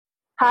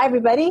Hi,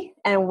 everybody,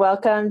 and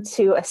welcome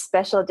to a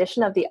special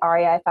edition of the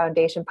REI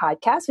Foundation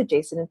podcast with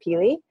Jason and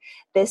Peely.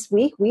 This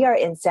week, we are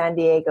in San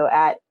Diego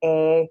at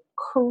a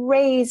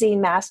crazy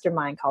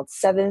mastermind called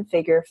Seven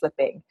Figure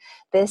Flipping.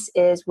 This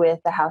is with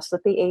the House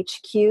Flipping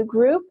HQ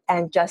group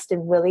and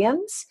Justin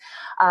Williams.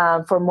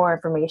 For more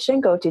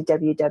information, go to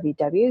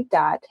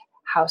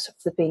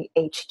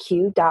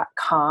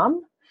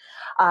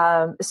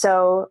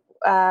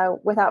www.houseflippinghq.com.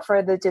 Without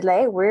further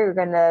delay, we're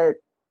going to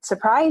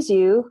surprise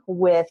you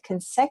with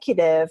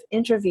consecutive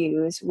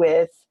interviews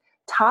with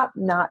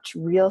top-notch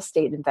real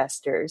estate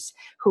investors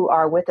who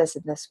are with us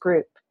in this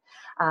group.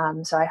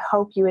 So I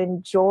hope you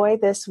enjoy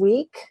this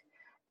week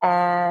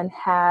and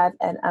have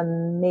an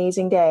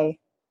amazing day.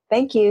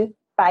 Thank you.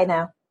 Bye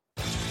now.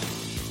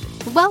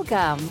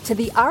 Welcome to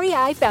the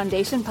REI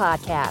Foundation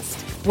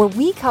podcast, where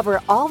we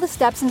cover all the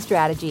steps and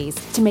strategies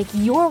to make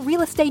your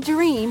real estate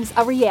dreams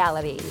a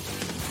reality.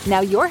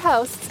 Now your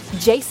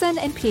hosts, Jason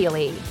and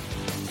Peely.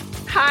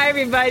 Hi,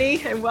 everybody,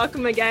 and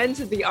welcome again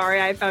to the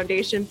REI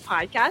Foundation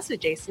podcast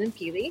with Jason and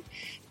Peely.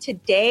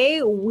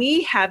 Today,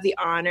 we have the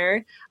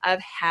honor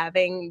of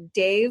having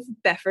Dave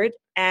Beffert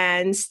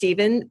and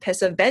Steven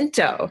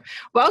Pesavento.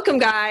 Welcome,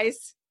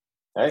 guys.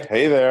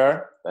 Hey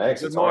there.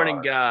 Thanks. Good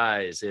morning,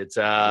 guys. It's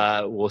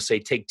we'll say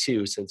take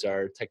two since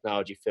our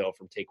technology failed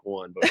from take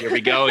one, but here we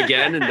go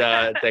again.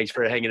 And thanks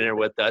for hanging in there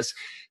with us.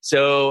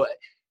 So,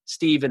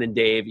 Steven and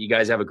Dave, you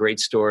guys have a great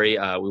story.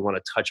 We want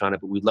to touch on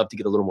it, but we'd love to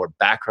get a little more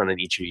background on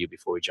each of you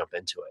before we jump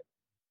into it.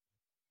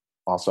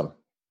 Awesome.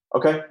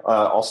 Okay,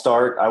 I'll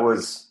start. I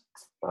was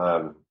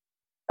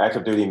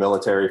active duty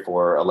military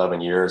for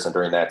 11 years, and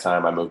during that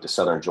time, I moved to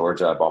Southern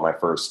Georgia. I bought my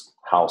first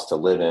house to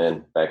live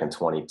in back in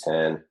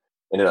 2010.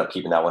 Ended up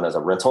keeping that one as a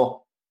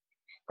rental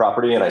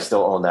property, and I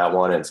still own that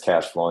one, and it's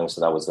cash flowing.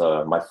 So that was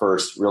my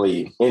first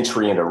really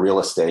entry into real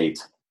estate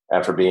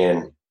after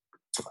being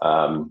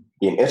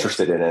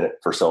interested in it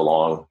for so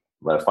long.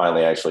 But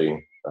finally,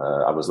 actually,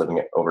 I was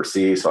living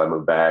overseas, so I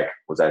moved back,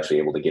 was actually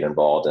able to get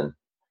involved, and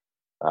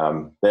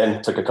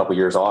then took a couple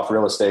years off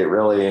real estate,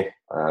 really,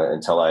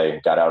 until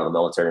I got out of the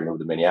military, moved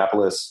to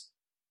Minneapolis,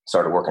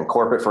 started working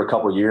corporate for a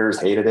couple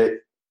years, hated it,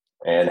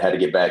 and had to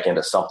get back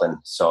into something.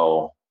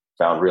 So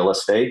found real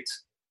estate,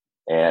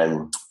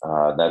 and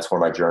that's where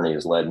my journey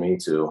has led me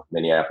to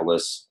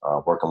Minneapolis,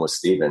 working with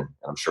Steven.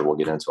 I'm sure we'll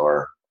get into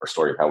our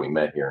story of how we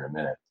met here in a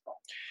minute.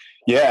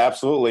 Yeah,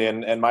 absolutely.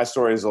 And my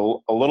story is a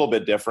little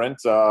bit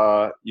different.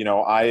 I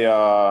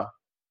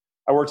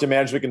worked in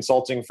management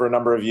consulting for a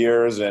number of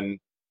years and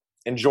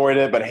enjoyed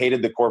it, but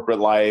hated the corporate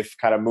life,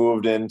 kind of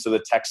moved into the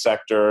tech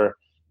sector,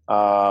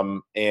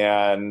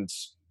 and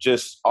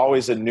just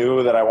always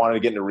knew that I wanted to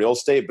get into real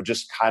estate, but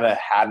just kind of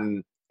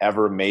hadn't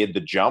ever made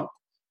the jump.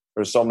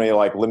 There's so many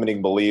like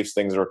limiting beliefs,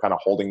 things that were kind of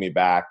holding me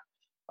back.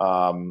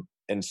 And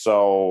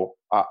so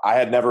I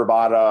had never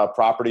bought a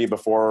property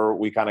before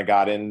we kind of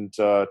got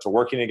into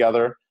working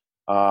together.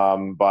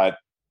 But,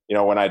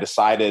 when I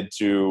decided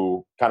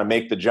to kind of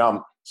make the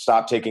jump,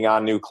 stop taking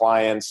on new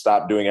clients,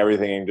 stop doing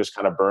everything, and just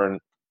kind of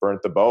burnt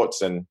the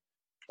boats. And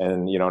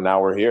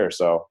now we're here.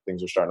 So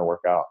things are starting to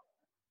work out.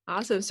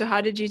 Awesome. So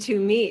how did you two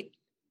meet?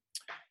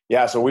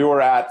 Yeah. So we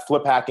were at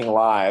Flip Hacking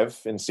Live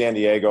in San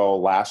Diego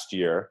last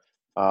year.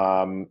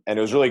 And it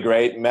was really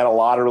great. Met a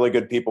lot of really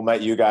good people.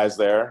 Met you guys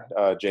there,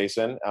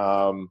 Jason.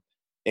 I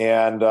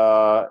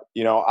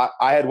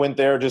had went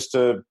there just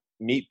to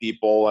meet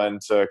people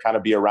and to kind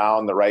of be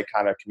around the right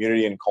kind of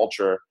community and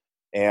culture.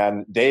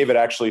 And David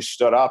actually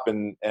stood up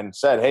and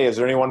said, "Hey, is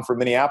there anyone from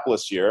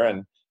Minneapolis here?"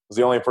 And I was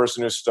the only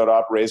person who stood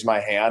up, raised my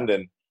hand.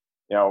 And,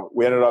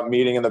 we ended up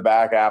meeting in the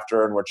back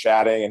after and we're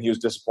chatting. And he was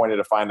disappointed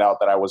to find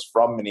out that I was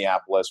from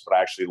Minneapolis, but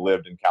I actually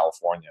lived in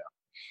California.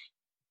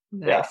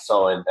 Nice. Yeah.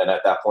 So, and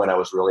at that point, I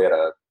was really at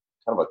a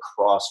kind of a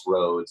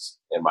crossroads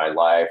in my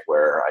life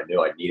where I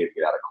knew I needed to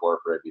get out of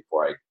corporate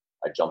before I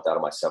jumped out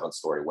of my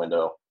 7-story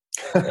window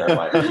there in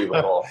my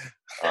cubicle.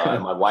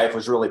 My wife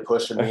was really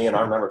pushing me, and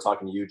I remember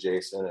talking to you,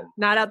 Jason. And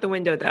not out the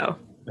window, though.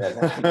 No,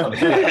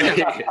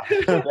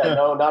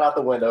 not out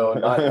the window.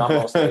 Not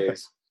most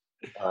days.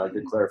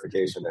 Good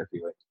clarification there,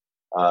 Felix.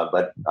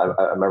 But I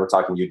remember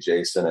talking to you,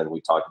 Jason, and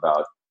we talked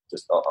about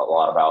just a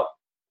lot about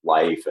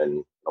life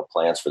and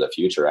plans for the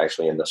future,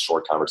 actually, in the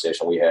short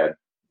conversation we had.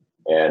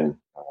 And,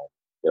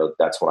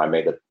 that's when I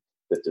made the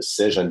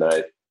decision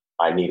that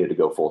I needed to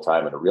go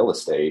full-time into real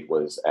estate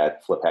was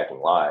at Flip Hacking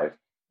Live.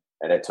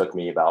 And it took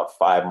me about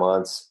 5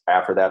 months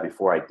after that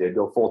before I did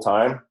go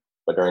full-time.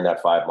 But during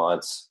that 5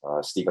 months,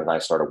 Steven and I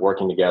started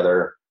working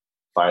together,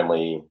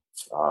 finally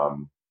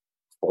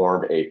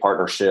formed a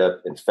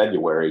partnership in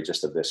February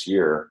just of this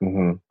year,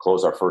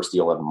 closed our first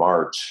deal in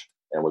March,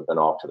 and we've been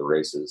off to the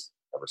races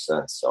ever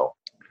since. So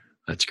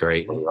that's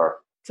great. We are.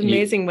 It's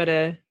amazing what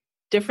a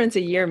difference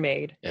a year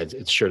made.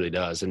 It surely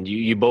does. And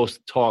you both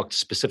talked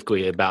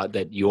specifically about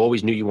that you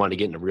always knew you wanted to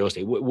get into real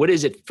estate. What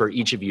is it for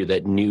each of you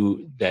that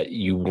knew that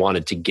you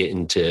wanted to get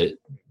into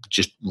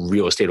just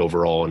real estate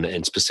overall?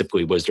 And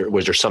specifically, was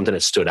there something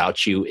that stood out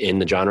to you in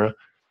the genre?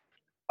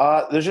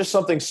 There's just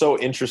something so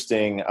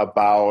interesting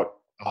about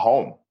a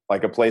home,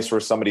 like a place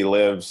where somebody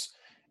lives.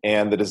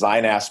 and the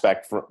design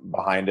aspect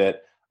behind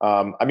it.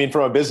 I mean,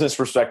 from a business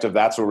perspective,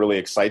 that's what really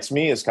excites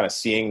me, is kind of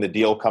seeing the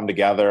deal come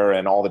together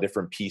and all the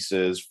different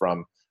pieces,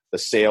 from the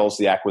sales,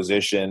 the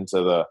acquisition,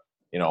 to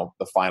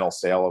the final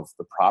sale of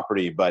the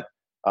property. But,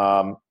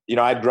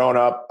 I'd grown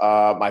up,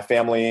 my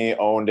family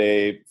owned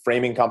a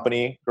framing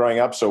company growing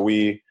up. So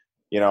we,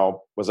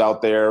 was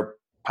out there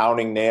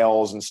pounding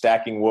nails and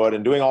stacking wood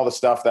and doing all the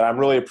stuff that I'm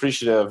really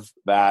appreciative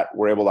that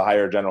we're able to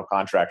hire general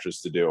contractors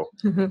to do.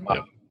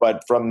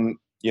 But from,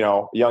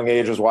 young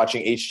age, was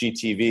watching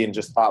HGTV and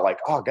just thought like,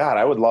 oh God,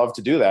 I would love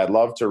to do that. I'd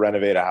love to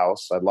renovate a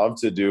house. I'd love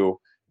to do,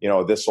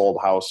 this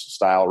old house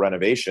style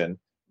renovation.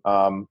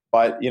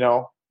 But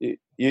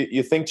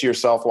you think to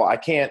yourself, well,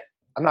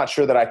 I'm not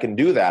sure that I can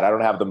do that. I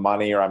don't have the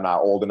money, or I'm not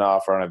old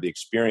enough, or I don't have the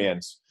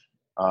experience.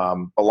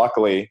 But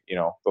luckily,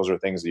 those are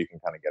things that you can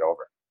kind of get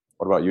over.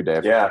 What about you,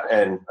 Dave? Yeah.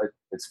 And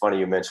it's funny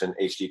you mentioned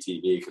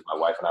HGTV, because my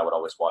wife and I would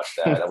always watch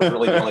that. That was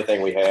really the only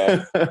thing we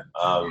had.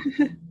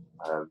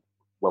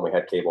 When we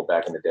had cable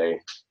back in the day,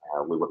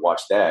 we would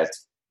watch that,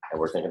 and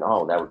we're thinking,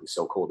 oh, that would be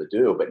so cool to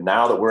do. But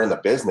now that we're in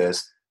the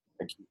business,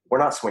 we're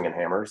not swinging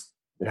hammers.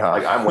 Yeah.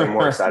 Like, I'm way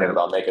more excited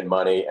about making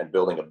money and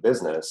building a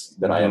business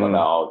than I am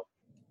about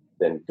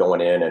than going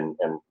in and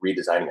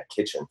redesigning a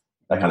kitchen.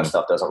 That kind of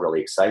stuff doesn't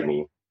really excite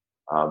me.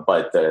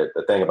 But the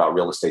thing about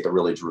real estate that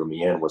really drew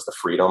me in was the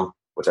freedom,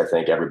 which I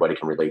think everybody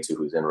can relate to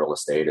who's in real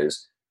estate,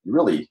 is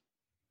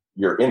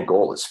your end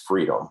goal is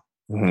freedom.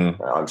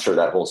 I'm sure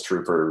that holds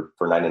true for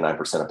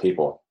 99% of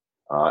people.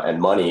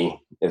 And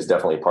money is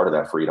definitely part of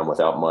that freedom.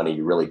 Without money,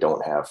 you really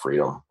don't have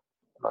freedom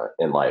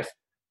in life.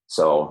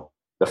 So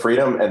the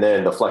freedom, and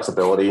then the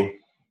flexibility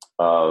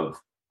of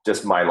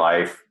just my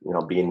life,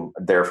 being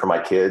there for my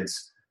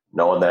kids,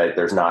 knowing that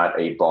there's not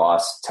a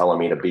boss telling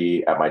me to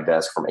be at my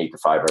desk from 8 to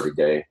 5 every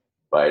day,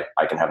 but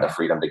I can have the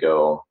freedom to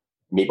go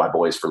meet my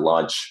boys for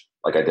lunch.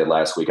 Like I did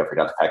last week, I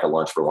forgot to pack a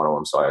lunch for one of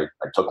them. So I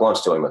took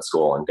lunch to him at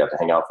school and got to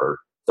hang out for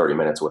 30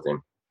 minutes with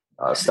him.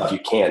 Stuff you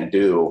can't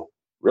do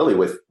really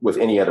with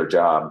any other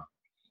job.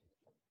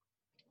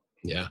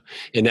 Yeah.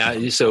 And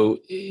now, so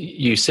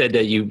you said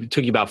that you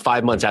took you about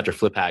 5 months after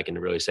Flip Hacking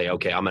to really say,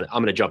 okay, I'm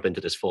going to jump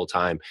into this full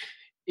time.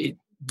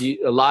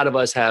 A lot of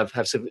us have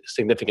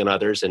significant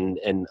others, and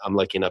I'm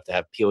lucky enough to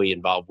have Peely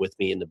involved with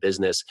me in the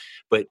business.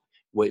 But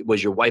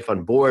was your wife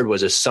on board?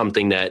 Was this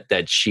something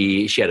that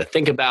she had to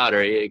think about?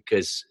 Or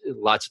because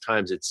lots of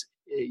times it's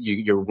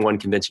you're one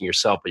convincing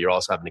yourself, but you're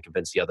also having to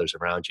convince the others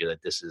around you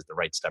that this is the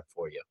right step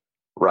for you.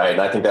 Right.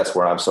 And I think that's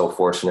where I'm so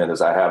fortunate,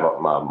 is I have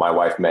my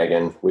wife,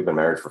 Megan. We've been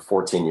married for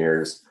 14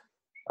 years,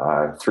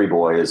 3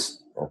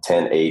 boys,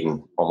 10, 8,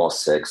 and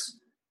almost 6.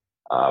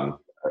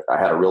 I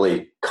had a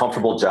really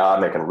comfortable job,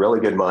 making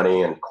really good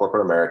money in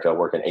corporate America,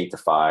 working 8 to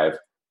 5.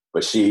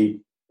 But she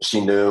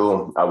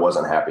knew I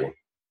wasn't happy.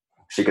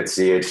 She could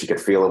see it. She could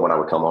feel it when I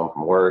would come home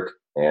from work.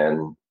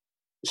 And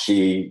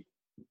she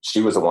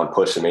was the one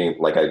pushing me.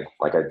 Like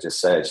I just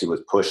said, she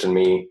was pushing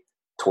me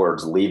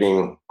towards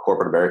leaving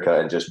corporate America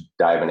and just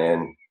diving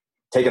in,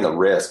 taking the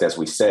risk, as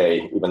we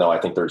say, even though I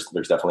think there's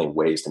definitely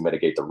ways to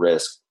mitigate the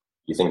risk.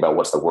 You think about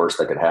what's the worst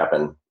that could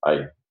happen.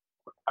 I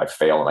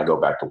fail and I go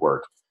back to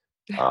work.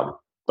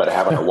 But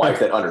having a wife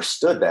that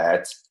understood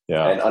that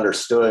and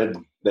understood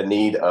the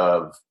need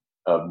of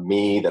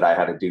me, that I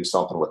had to do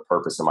something with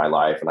purpose in my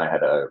life and I had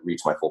to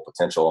reach my full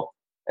potential.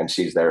 And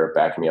she's there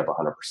backing me up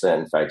 100%.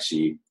 In fact,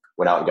 she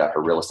went out and got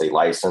her real estate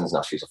license.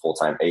 Now she's a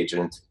full-time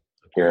agent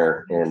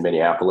here in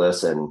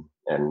Minneapolis and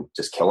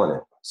just killing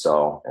it.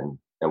 So,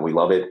 and we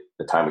love it.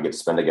 The time we get to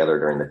spend together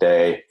during the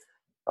day.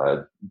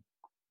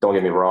 Don't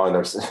get me wrong.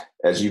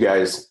 As you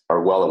guys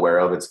are well aware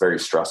of, it's very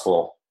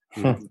stressful.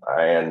 And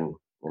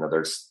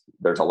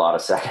there's a lot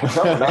of sacrifice.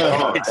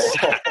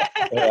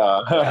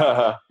 Yeah.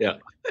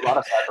 A lot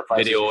of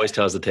sacrifices. Video always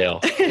tells the tale.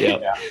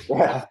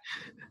 Yeah.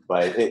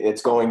 But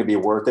it's going to be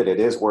worth it. It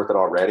is worth it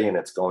already, and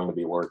it's going to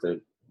be worth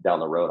it down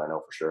the road. I know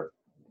for sure.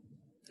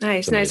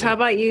 Nice. How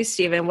about you,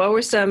 Stephen? What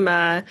were some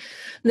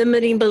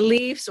limiting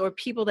beliefs or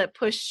people that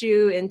pushed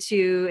you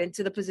into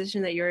the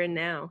position that you're in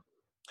now?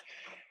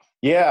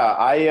 Yeah,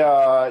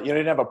 I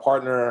didn't have a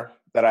partner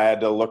that I had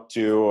to look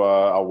to,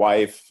 a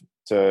wife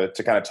to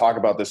kind of talk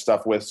about this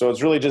stuff with. So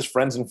it's really just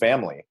friends and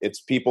family. It's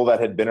people that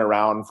had been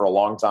around for a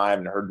long time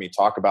and heard me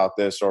talk about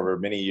this over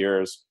many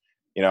years.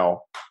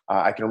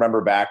 I can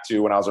remember back to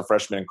when I was a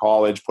freshman in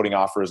college, putting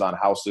offers on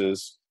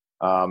houses.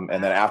 And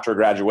then after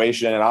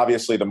graduation, and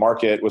obviously the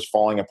market was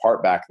falling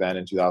apart back then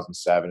in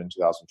 2007 and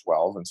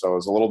 2012. And so it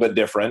was a little bit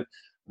different,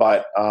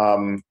 but,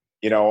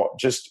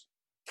 just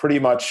pretty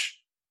much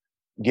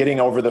getting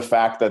over the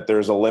fact that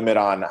there's a limit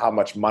on how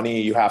much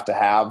money you have to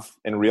have,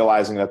 and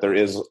realizing that there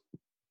is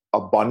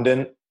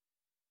abundant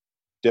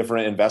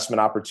different investment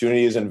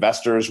opportunities,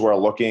 investors who are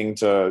looking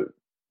to,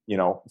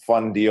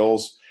 fund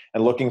deals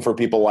and looking for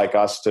people like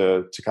us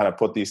to kind of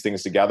put these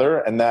things together.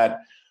 And that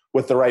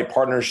with the right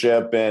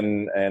partnership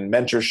and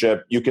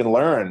mentorship, you can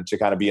learn to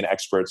kind of be an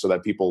expert so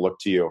that people look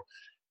to you.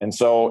 And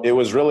so it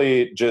was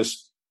really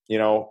just,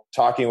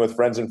 talking with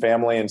friends and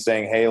family and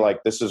saying, hey,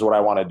 like, this is what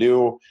I want to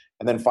do.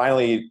 And then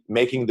finally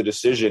making the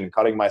decision,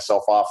 cutting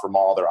myself off from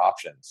all other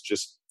options,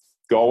 just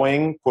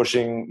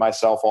pushing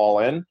myself all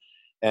in.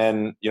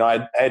 And,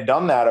 I had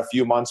done that a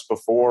few months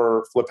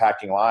before Flip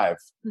Hacking Live.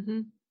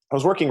 Mm-hmm. I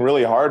was working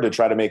really hard to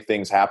try to make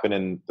things happen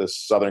in the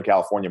Southern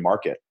California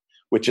market,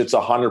 which it's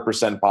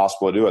 100%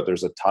 possible to do it.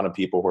 There's a ton of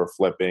people who are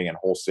flipping and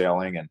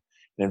wholesaling and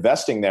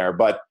investing there,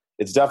 but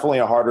it's definitely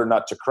a harder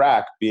nut to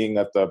crack, being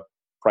that the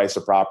price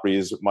of property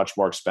is much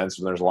more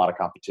expensive and there's a lot of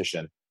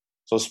competition.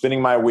 So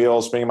spinning my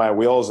wheels,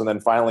 and then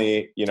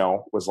finally,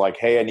 was like,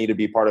 hey, I need to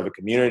be part of a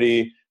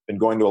community, been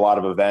going to a lot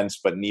of events,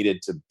 but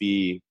needed to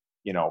be,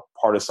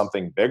 part of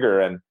something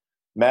bigger, and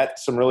met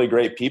some really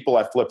great people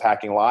at Flip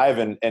Hacking Live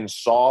and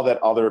saw that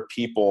other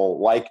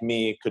people like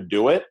me could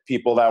do it,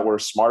 people that were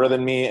smarter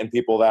than me and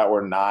people that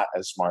were not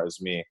as smart as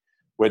me,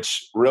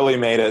 which really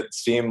made it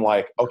seem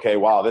like, okay,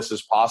 wow, this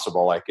is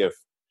possible. Like if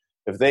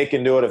they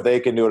can do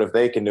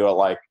it,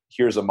 like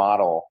here's a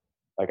model,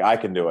 like I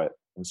can do it.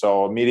 And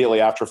so immediately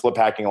after Flip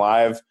Hacking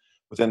Live,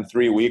 within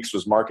 3 weeks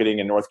was marketing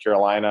in North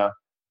Carolina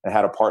and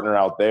had a partner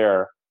out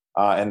there,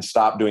 and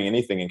stopped doing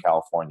anything in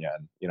California.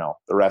 And,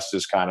 the rest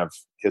is kind of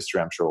history,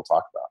 I'm sure we'll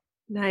talk about.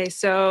 Nice.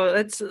 So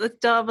let's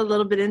delve a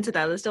little bit into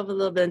that. Let's delve a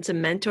little bit into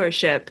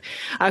mentorship.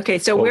 Okay.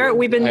 So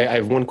we've been. I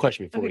have one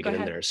question before we get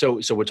in there. So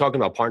we're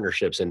talking about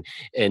partnerships,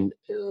 and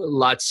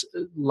lots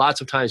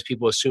of times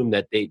people assume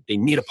that they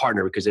need a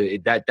partner because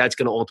that's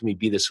going to ultimately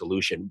be the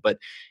solution. But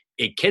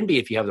it can be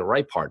if you have the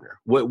right partner.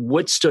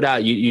 What stood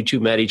out? You two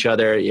met each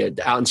other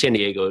out in San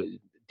Diego.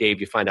 Dave,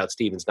 you find out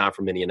Steven's not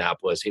from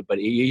Minneapolis, but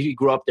he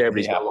grew up there, but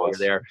he's no longer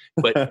there.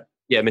 But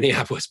yeah,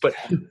 Minneapolis. But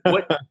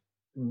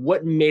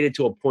what made it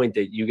to a point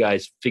that you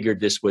guys figured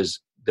this was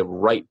the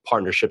right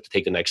partnership to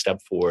take the next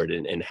step forward,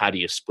 and how do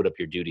you split up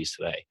your duties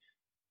today?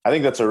 I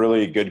think that's a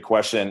really good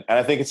question. And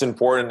I think it's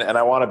important. And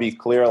I want to be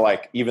clear,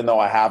 like, even though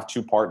I have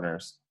two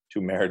partners,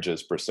 two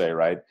marriages per se,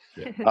 right?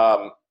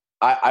 Yeah.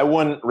 I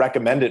wouldn't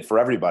recommend it for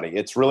everybody.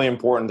 It's really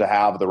important to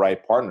have the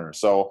right partner.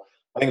 So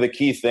I think the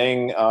key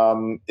thing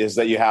is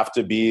that you have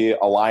to be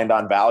aligned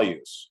on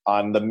values,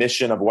 on the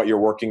mission of what you're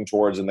working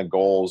towards and the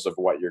goals of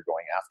what you're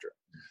going after.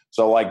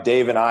 So like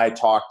Dave and I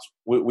talked,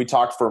 we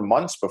talked for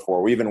months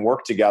before. We even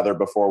worked together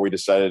before we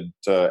decided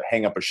to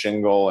hang up a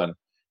shingle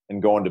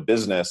and go into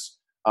business.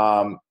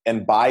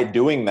 And by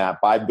doing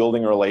that, by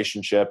building a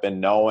relationship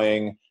and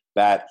knowing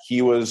that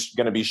he was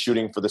going to be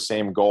shooting for the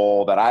same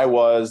goal that I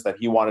was, that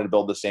he wanted to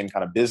build the same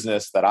kind of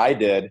business that I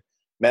did,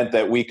 meant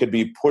that we could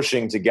be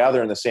pushing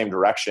together in the same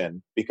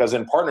direction. Because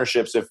in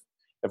partnerships, if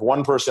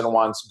one person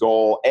wants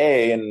goal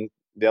A and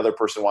the other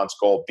person wants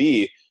goal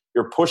B,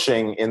 you're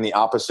pushing in the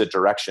opposite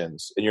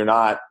directions, and you're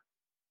not,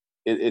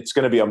 it's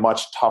going to be a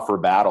much tougher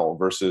battle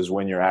versus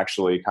when you're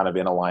actually kind of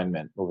in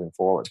alignment moving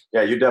forward.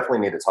 Yeah, you definitely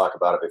need to talk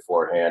about it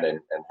beforehand and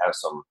have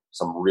some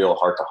real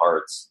heart to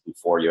hearts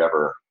before you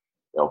ever,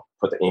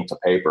 put the ink to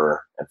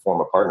paper and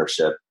form a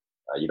partnership.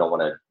 You don't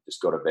want to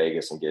just go to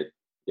Vegas and get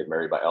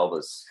married by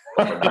Elvis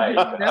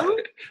overnight. No?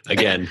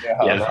 Again,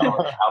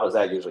 how does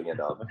that usually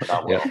end up?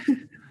 Not well. Yeah.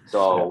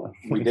 So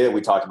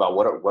we talked about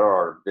what are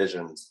our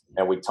visions,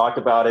 and we talked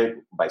about it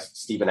by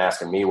Steven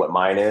asking me what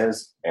mine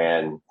is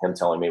and him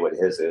telling me what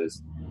his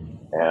is.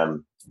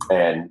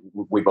 And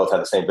we both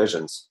had the same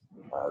visions.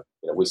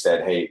 We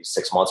said, hey,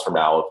 6 months from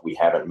now, if we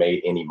haven't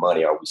made any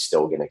money, are we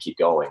still going to keep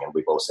going? And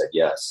we both said,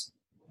 yes.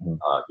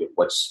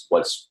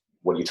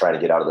 What are you trying to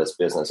get out of this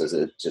business? Is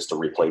it just to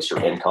replace your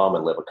income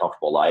and live a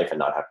comfortable life and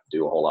not have to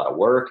do a whole lot of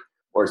work?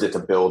 Or is it to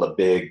build a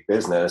big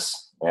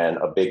business and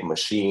a big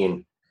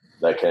machine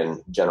that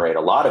can generate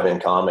a lot of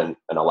income and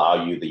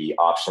allow you the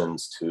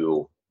options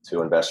to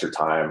invest your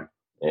time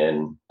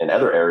in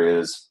other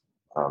areas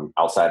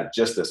outside of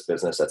just this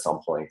business at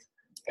some point?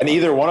 And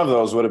either one of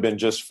those would have been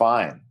just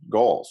fine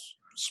goals.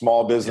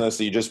 Small business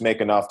that you just make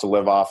enough to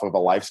live off of, a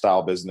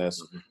lifestyle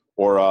business, mm-hmm.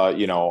 or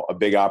a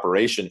big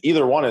operation.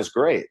 Either one is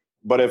great.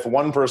 But if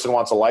one person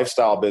wants a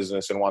lifestyle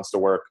business and wants to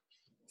work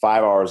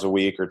 5 hours a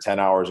week or 10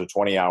 hours or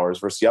 20 hours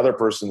versus the other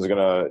person's going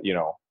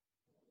to,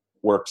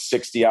 work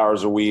 60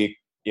 hours a week,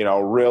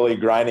 really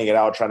grinding it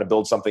out, trying to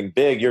build something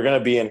big, you're going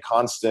to be in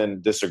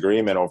constant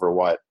disagreement over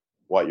what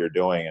you're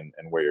doing and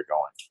where you're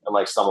going. And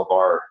like some of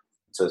our,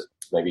 to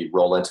maybe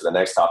roll into the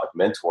next topic,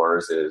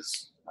 mentors,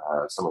 is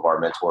some of our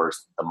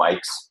mentors, the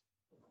Mikes.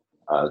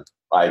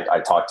 I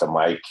talked to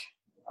Mike,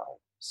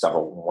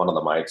 one of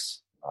the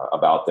Mikes,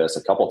 about this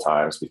a couple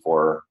times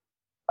before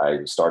I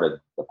started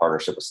the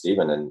partnership with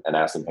Steven, and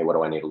asked him, hey, what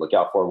do I need to look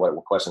out for? What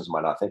questions am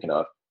I not thinking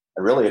of?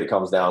 And really it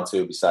comes down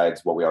to,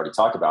 besides what we already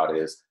talked about,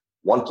 is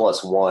 1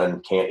 +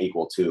 1 can't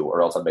equal 2,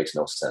 or else it makes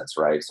no sense,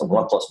 right? So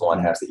 1 + 1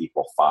 has to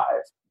equal 5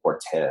 or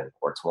 10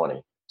 or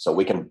 20. So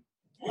we could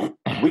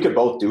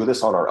both do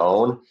this on our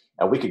own,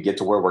 and we could get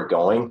to where we're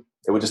going.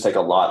 It would just take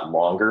a lot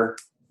longer,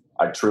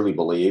 I truly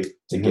believe,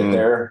 to get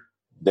there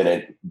than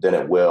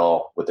it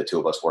will with the two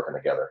of us working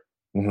together.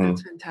 Mm-hmm.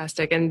 That's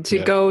fantastic. And to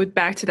go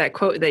back to that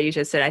quote that you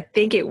just said, I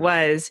think it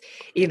was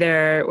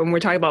either when we're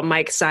talking about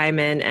Mike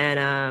Simons and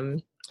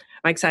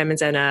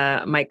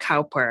Mike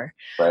Cowper.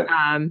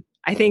 Right.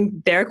 I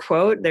think their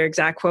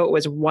exact quote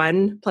was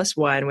 1 +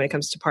 1 when it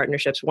comes to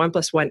partnerships. 1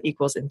 + 1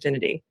 =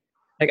 infinity.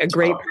 Like a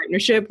great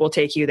partnership will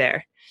take you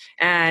there.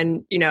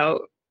 And,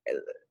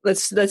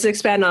 let's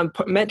expand on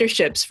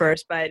mentorships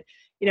first, but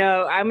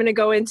I'm going to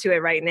go into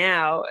it right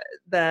now.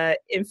 The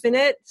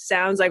infinite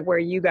sounds like where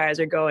you guys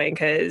are going,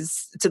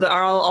 because to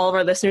all of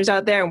our listeners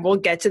out there, and we'll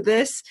get to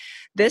this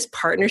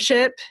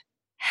partnership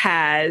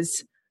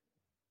has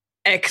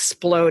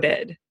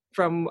exploded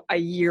from a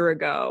year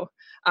ago.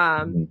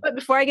 But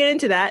before I get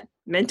into that,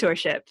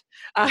 mentorship.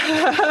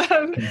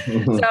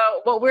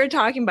 So what we're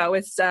talking about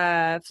with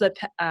Flip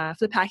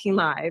Hacking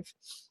Live,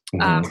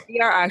 we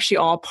are actually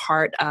all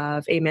part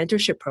of a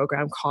mentorship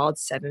program called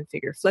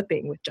 7-Figure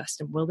Flipping with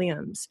Justin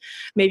Williams.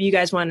 Maybe you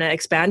guys want to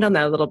expand on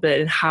that a little bit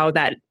and how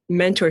that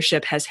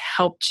mentorship has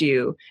helped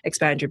you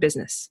expand your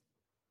business.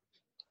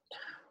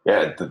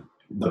 Yeah,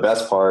 the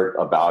best part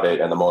about it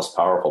and the most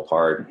powerful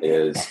part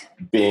is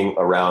being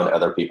around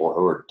other people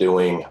who are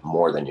doing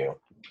more than you.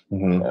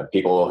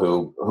 People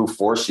who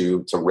force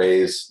you to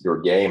raise your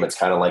game. It's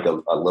kind of like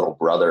a little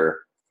brother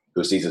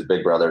who sees his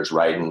big brothers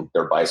riding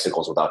their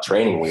bicycles without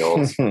training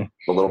wheels. The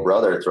little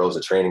brother throws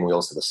the training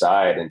wheels to the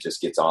side and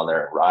just gets on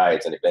there and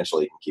rides, and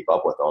eventually can keep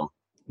up with them.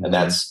 And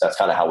that's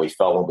kind of how we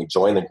felt when we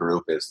joined the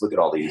group. Is look at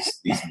all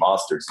these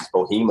monsters, these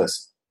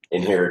behemoths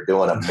in here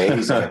doing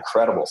amazing,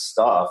 incredible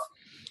stuff.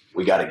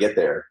 We got to get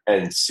there.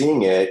 And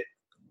seeing it,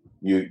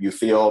 you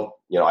feel,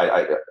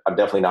 I'm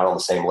definitely not on the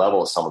same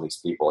level as some of these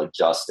people like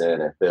Justin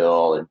and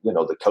Bill and,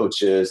 the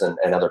coaches and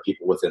other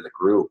people within the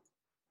group.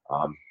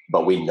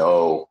 But we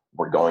know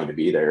we're going to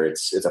be there.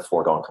 It's a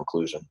foregone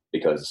conclusion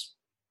because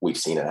we've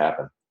seen it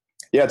happen.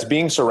 Yeah, it's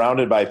being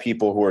surrounded by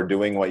people who are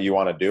doing what you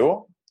want to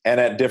do and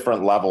at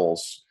different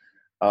levels.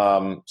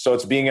 So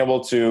it's being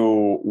able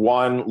to,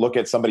 one, look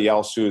at somebody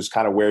else who's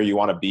kind of where you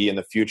want to be in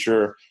the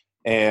future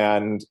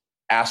and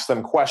ask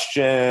them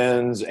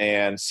questions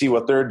and see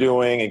what they're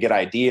doing and get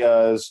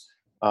ideas,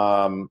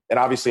 and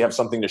obviously have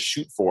something to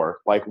shoot for.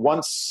 Like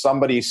once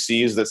somebody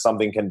sees that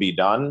something can be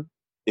done,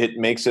 it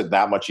makes it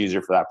that much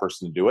easier for that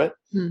person to do it.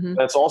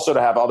 That's also to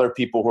have other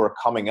people who are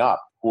coming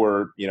up, who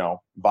are,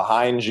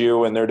 behind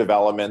you in their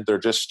development. They're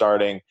just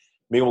starting,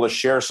 being able to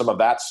share some of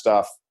that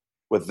stuff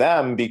with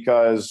them,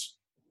 because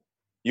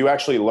you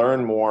actually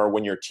learn more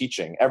when you're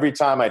teaching. Every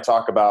time I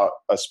talk about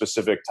a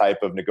specific type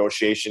of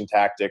negotiation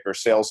tactic or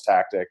sales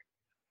tactic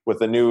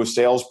with a new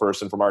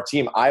salesperson from our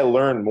team, I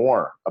learn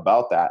more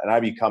about that and I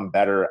become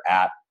better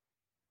at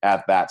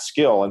that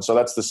skill. And so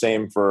that's the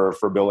same for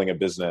building a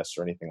business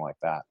or anything like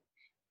that.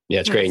 Yeah,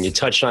 it's great. And you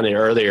touched on it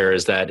earlier,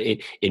 is that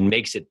it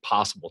makes it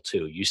possible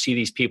too. You see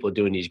these people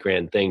doing these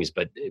grand things,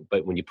 but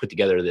when you put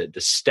together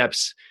the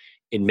steps,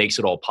 it makes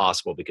it all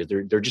possible because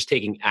they're just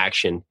taking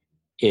action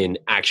in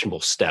actionable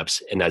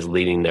steps, and that's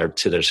leading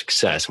to their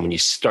success. And when you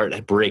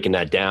start breaking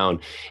that down,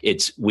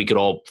 we could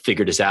all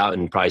figure this out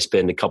and probably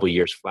spend a couple of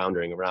years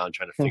floundering around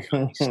trying to figure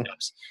out these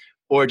steps,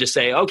 or just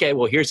say, okay,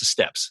 well, here's the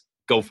steps,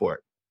 go for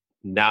it.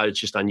 Now it's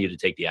just on you to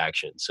take the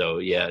action. So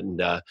yeah, and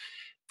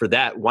for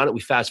that, why don't we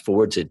fast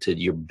forward to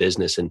your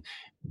business and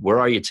where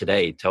are you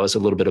today? Tell us a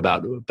little bit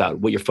about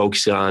what you're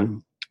focusing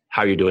on,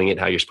 how you're doing it,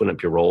 how you're splitting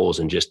up your roles,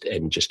 and just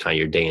kind of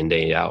your day in,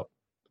 day out.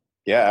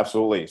 Yeah,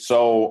 absolutely.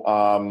 So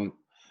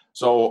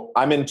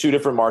I'm in 2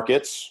 different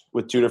markets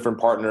with 2 different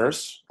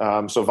partners.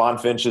 So Von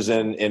Finch is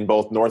in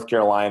both North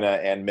Carolina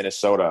and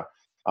Minnesota.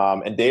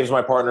 And Dave's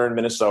my partner in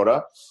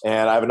Minnesota.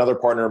 And I have another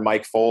partner,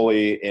 Mike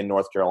Foley, in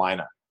North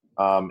Carolina.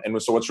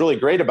 And so what's really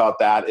great about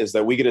that is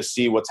that we get to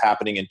see what's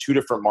happening in 2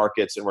 different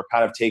markets, and we're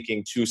kind of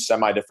taking 2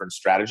 semi-different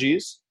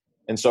strategies.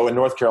 And so in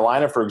North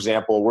Carolina, for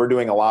example, we're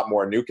doing a lot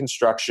more new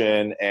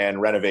construction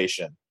and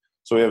renovation.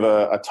 So we have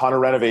a ton of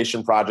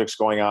renovation projects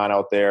going on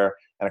out there,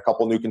 and a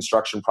couple new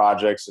construction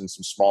projects and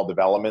some small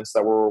developments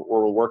that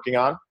we're working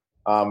on.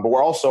 But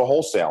we're also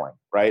wholesaling,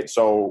 right?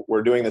 So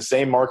we're doing the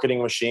same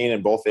marketing machine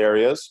in both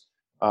areas.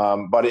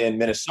 But in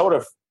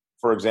Minnesota,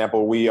 for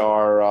example,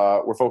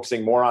 we're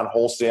focusing more on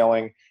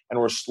wholesaling, and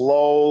we're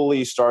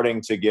slowly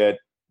starting to get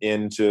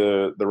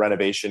into the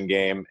renovation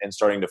game and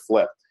starting to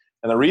flip.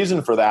 And the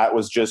reason for that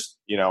was just,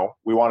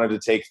 we wanted to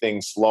take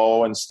things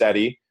slow and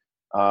steady,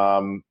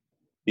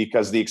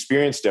 because the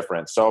experience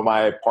different. So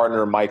my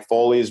partner, Mike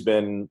Foley, has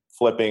been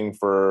flipping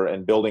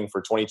and building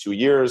for 22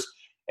 years.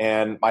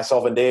 And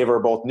myself and Dave are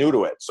both new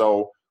to it.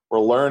 So we're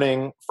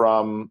learning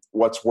from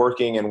what's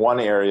working in one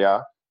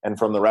area and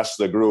from the rest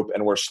of the group.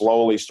 And we're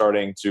slowly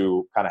starting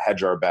to kind of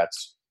hedge our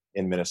bets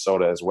in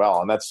Minnesota as well.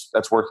 And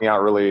that's working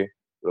out really,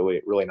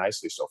 really, really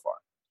nicely so far.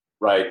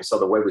 Right. So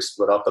the way we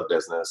split up the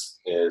business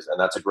is, and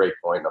that's a great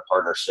point in a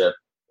partnership,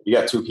 if you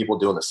got 2 people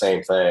doing the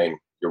same thing,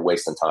 you're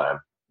wasting time.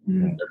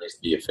 Mm-hmm. There needs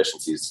to be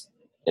efficiencies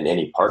in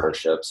any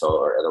partnership. So,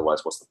 or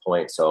otherwise, what's the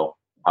point? So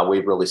how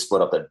we've really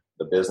split up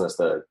the business,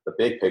 the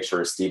big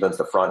picture is Steven's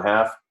the front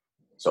half.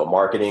 So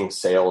marketing,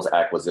 sales,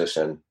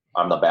 acquisition.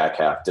 I'm the back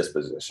half,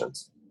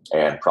 dispositions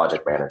and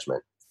project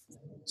management.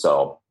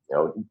 So,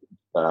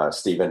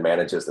 Steven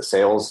manages the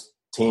sales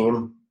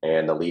team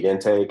and the lead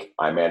intake.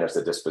 I manage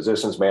the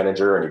dispositions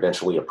manager and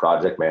eventually a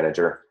project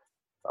manager.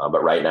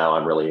 But right now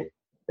I'm really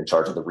in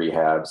charge of the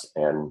rehabs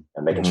and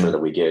making sure that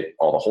we get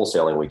all the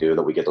wholesaling we do,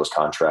 that we get those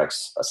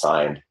contracts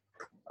assigned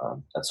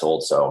and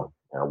sold. So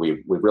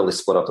we really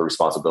split up the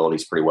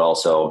responsibilities pretty well.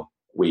 So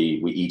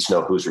we each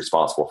know who's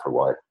responsible for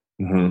what.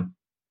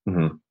 Mm-hmm.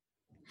 Mm-hmm.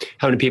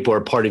 How many people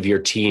are part of your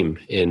team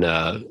in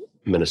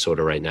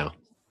Minnesota right now?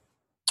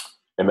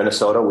 In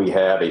Minnesota, we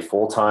have a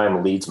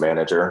full-time leads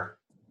manager.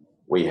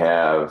 We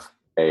have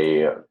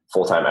a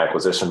full-time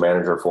acquisition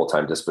manager,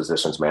 full-time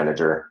dispositions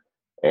manager,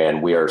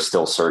 and we are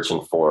still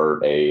searching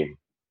for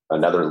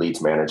another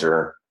leads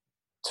manager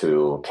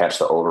to catch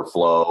the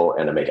overflow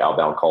and to make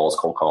outbound calls,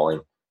 cold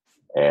calling,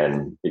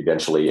 and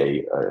eventually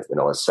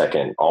a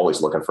second.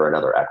 Always looking for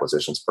another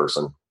acquisitions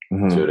person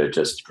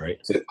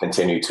to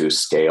continue to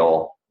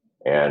scale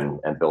and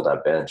build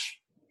that bench.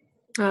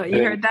 Oh,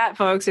 you heard that,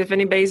 folks. If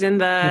anybody's in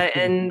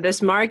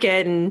this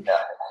market and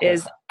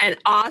is an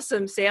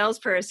awesome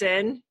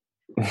salesperson.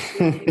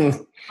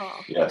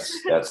 Yes,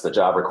 that's the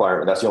job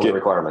requirement. That's the only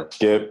requirement.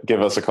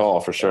 Give us a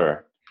call for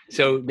sure.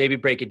 So maybe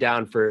break it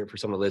down for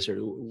some of the listeners.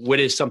 What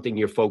is something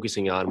you're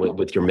focusing on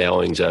with your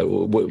mailings?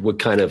 What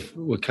kind of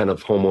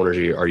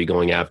homeowners are you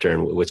going after,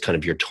 and what's kind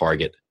of your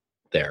target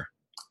there?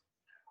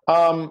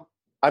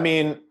 I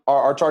mean,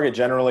 our target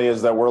generally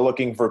is that we're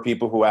looking for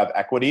people who have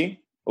equity.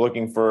 We're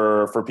looking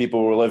for people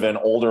who live in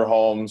older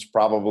homes,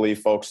 probably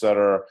folks that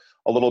are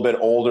a little bit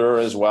older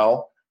as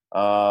well.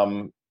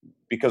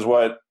 Because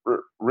what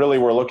really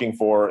we're looking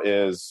for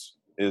is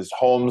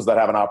homes that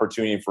have an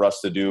opportunity for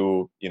us to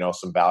do,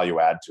 some value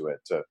add to it,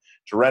 to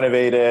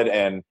renovate it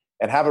and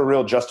have a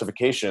real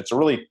justification. It's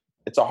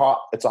a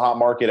hot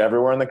market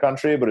everywhere in the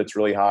country, but it's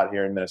really hot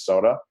here in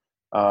Minnesota.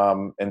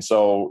 And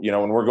so,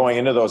 when we're going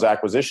into those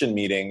acquisition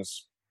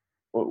meetings,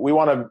 we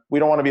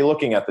don't want to be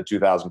looking at the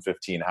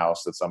 2015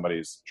 house that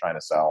somebody's trying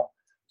to sell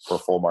for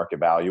full market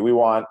value. We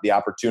want the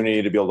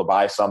opportunity to be able to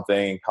buy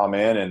something, come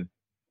in and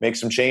make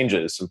some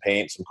changes, some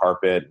paint, some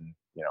carpet, and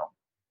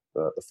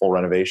the full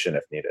renovation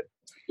if needed.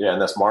 Yeah, in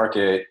this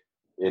market,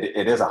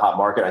 it is a hot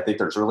market. I think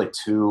there's really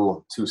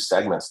two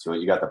segments to it.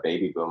 You got the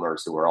baby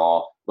boomers who are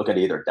all looking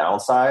to either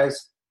downsize,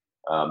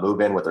 move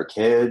in with their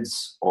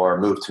kids, or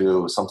move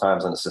to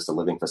sometimes an assisted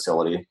living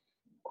facility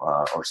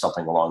or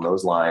something along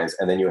those lines.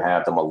 And then you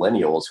have the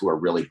millennials who are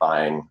really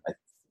buying.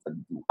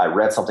 I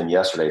read something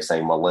yesterday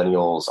saying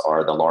millennials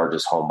are the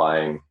largest home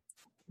buying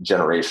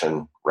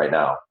generation right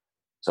now.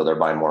 So they're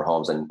buying more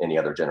homes than any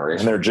other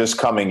generation. And they're just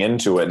coming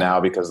into it now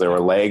because they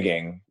were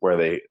lagging where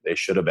they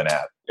should have been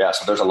at. Yeah,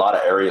 so there's a lot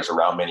of areas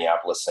around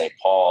Minneapolis, St.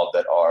 Paul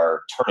that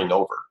are turning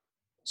over.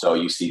 So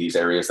you see these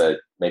areas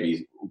that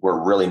maybe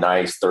were really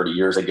nice 30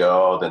 years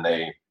ago, then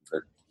they're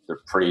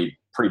pretty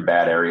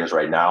bad areas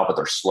right now, but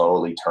they're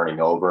slowly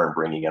turning over and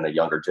bringing in a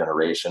younger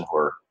generation who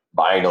are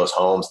buying those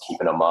homes,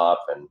 keeping them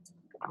up,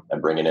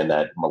 and bringing in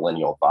that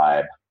millennial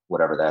vibe,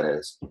 whatever that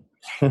is.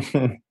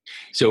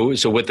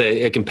 So with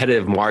a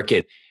competitive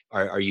market,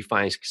 are you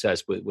finding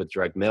success with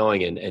direct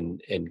mailing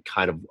and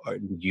kind of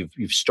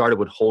you've started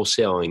with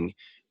wholesaling,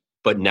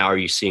 but now are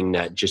you seeing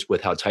that just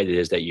with how tight it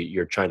is that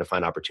you're trying to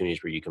find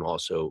opportunities where you can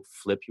also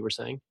flip, you were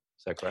saying?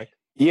 Is that correct?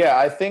 Yeah,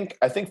 I think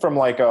from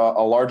like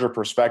a larger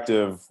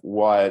perspective,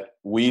 what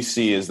we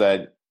see is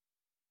that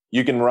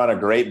you can run a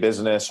great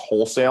business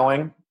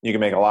wholesaling. You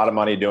can make a lot of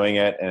money doing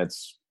it, and it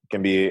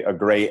can be a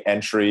great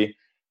entry.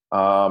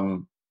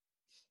 But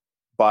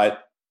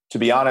to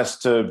be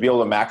honest, to be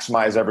able to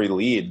maximize every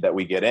lead that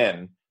we get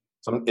in,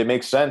 it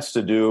makes sense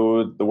to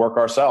do the work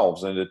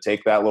ourselves and to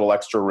take that little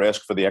extra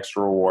risk for the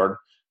extra reward.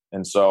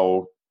 And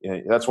so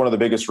that's one of the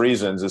biggest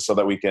reasons, is so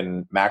that we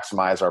can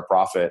maximize our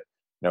profit.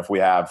 If we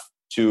have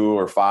 2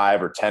 or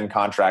 5 or 10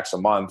 contracts a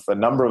month, a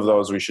number of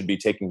those we should be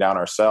taking down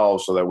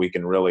ourselves so that we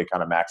can really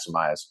kind of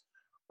maximize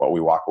what we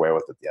walk away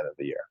with at the end of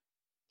the year.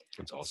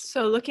 That's awesome.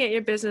 So looking at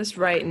your business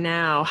right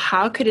now,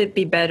 how could it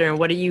be better, and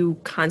what are you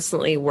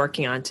constantly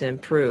working on to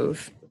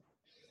improve?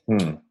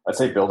 I'd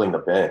say building the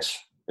bench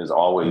is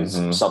always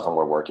something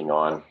we're working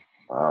on.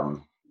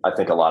 I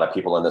think a lot of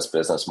people in this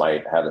business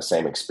might have the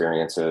same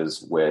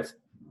experiences with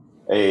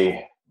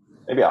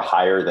maybe a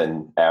higher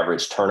than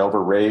average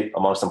turnover rate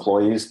amongst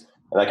employees.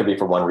 And that could be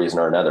for one reason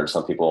or another.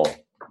 Some people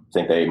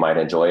think they might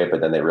enjoy it,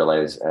 but then they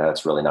realize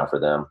it's really not for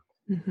them.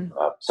 Mm-hmm.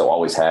 So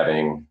always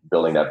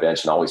building that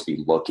bench and always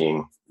be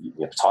looking,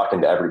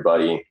 talking to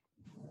everybody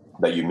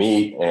that you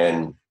meet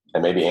and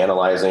maybe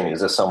analyzing,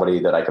 is this somebody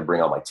that I could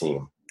bring on my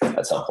team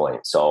at some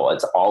point? So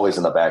it's always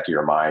in the back of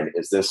your mind,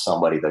 is this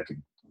somebody that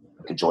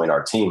could join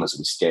our team as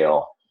we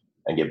scale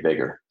and get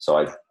bigger? So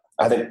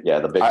I think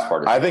the biggest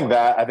part is I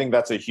think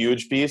that's a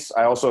huge piece.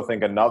 I also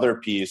think another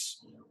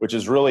piece, which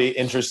is really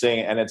interesting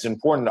and it's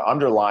important to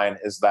underline,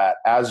 is that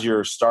as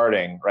you're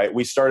starting, right?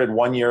 We started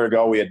 1 year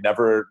ago. We had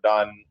never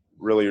done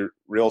really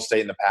real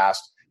estate in the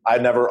past.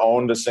 I'd never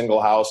owned a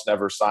single house,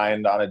 never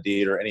signed on a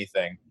deed or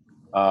anything.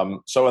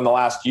 So in the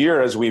last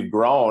year, as we've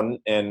grown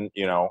and,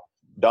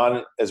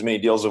 done as many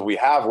deals as we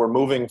have, we're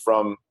moving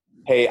from,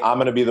 hey, I'm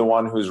going to be the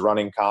one who's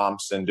running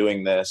comps and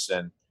doing this,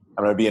 and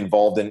I'm going to be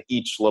involved in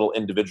each little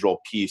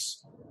individual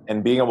piece,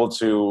 and being able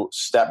to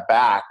step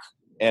back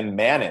and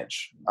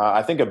manage.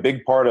 I think a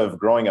big part of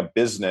growing a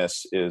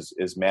business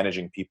is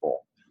managing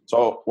people.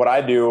 So what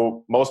I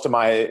do most of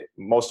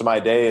my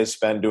day is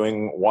spent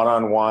doing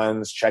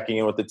one-on-ones, checking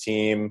in with the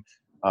team,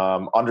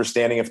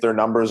 understanding if their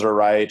numbers are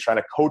right, trying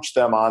to coach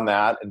them on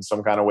that in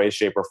some kind of way,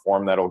 shape, or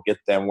form that'll get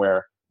them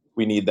where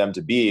we need them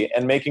to be,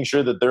 and making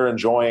sure that they're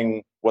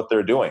enjoying what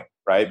they're doing,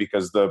 right?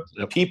 Because the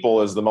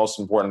people is the most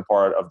important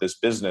part of this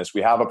business.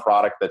 We have a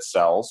product that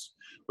sells.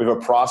 We have a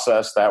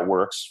process that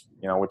works,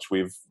 which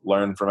we've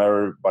learned from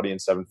everybody in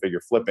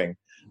seven-figure flipping.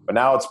 But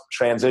now it's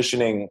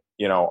transitioning,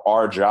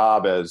 our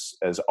job as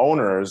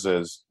owners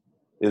is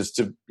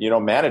to,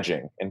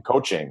 managing and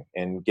coaching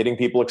and getting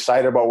people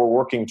excited about what we're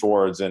working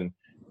towards and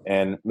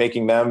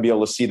making them be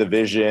able to see the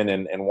vision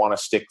and want to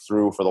stick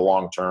through for the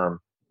long term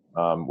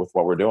with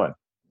what we're doing.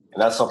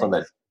 And that's something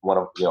that one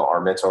of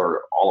our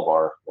mentor, all of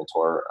our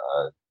mentor,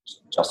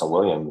 Justin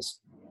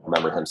Williams, I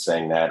remember him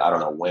saying that. I don't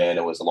know when,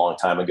 it was a long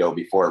time ago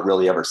before it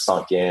really ever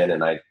sunk in,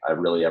 and I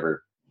really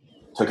ever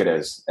took it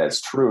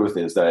as truth,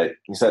 is that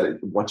he said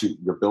once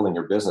you're building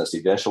your business,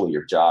 eventually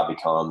your job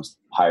becomes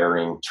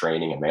hiring,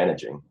 training, and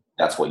managing.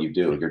 That's what you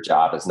do. Your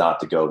job is not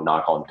to go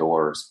knock on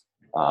doors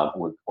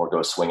or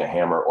go swing a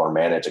hammer or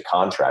manage a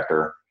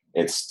contractor.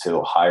 It's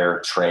to hire,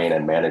 train,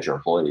 and manage your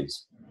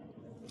employees.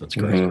 That's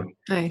great.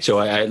 Mm-hmm. Nice. So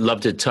I'd love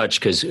to touch,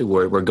 because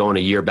we're going a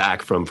year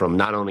back from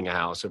not owning a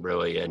house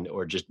really,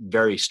 or just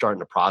very starting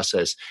the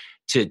process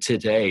to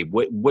today.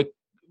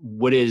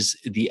 What is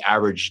the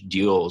average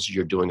deals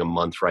you're doing a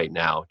month right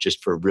now,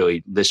 just for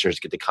really listeners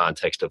to get the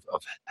context of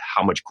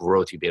how much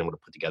growth you've been able to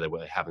put together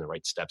with having the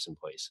right steps in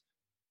place?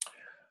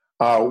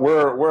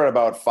 We're at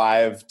about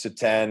 5 to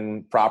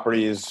 10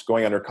 properties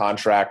going under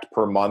contract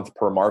per month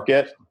per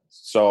market.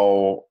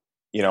 So,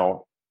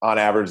 on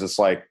average, it's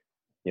like,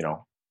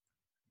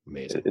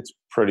 amazing. It's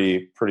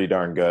pretty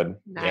darn good.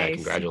 Nice. Yeah,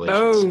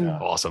 congratulations. Boom.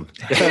 Awesome.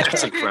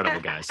 That's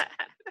incredible, guys.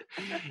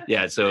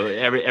 Yeah. So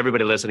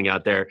everybody listening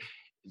out there,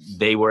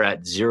 they were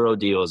at 0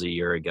 deals a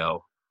year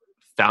ago,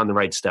 found the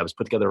right steps,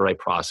 put together the right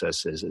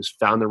processes,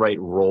 found the right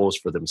roles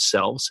for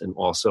themselves, and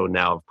also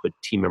now put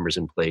team members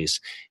in place,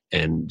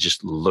 and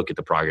just look at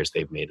the progress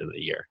they've made in a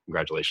year.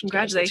 Congratulations.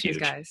 Congratulations,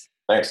 guys.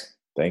 Thanks.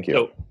 Thank you.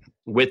 So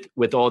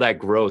with all that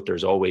growth,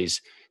 there's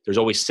always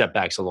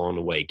setbacks along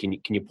the way. Can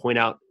you point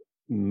out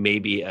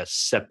maybe a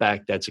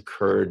setback that's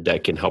occurred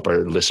that can help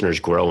our listeners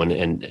grow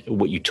and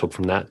what you took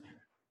from that?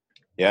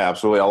 Yeah,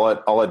 absolutely.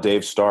 I'll let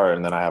Dave start,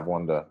 and then I have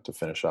one to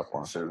finish up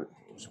on. So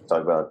should we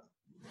talk about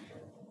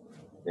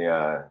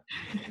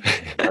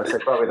I'd say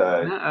probably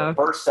the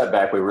first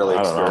setback we really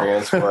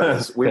experienced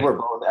was we were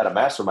both at a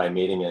mastermind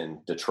meeting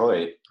in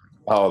Detroit.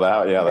 Oh,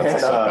 that's a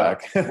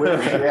setback.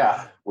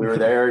 We were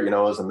there, it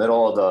was the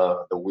middle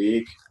of the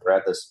week. We're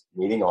at this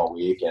meeting all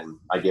week, and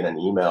I get an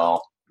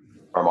email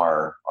from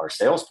our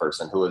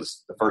salesperson, who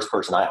was the first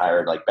person I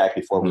hired, like back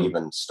before we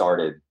even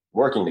started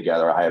working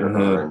together. I hired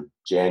her in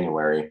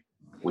January.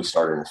 We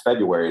started in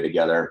February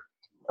together,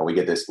 and we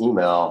get this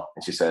email,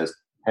 and she says,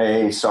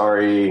 "Hey,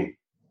 sorry,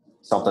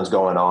 something's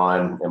going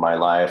on in my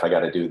life. I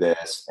got to do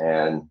this,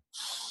 and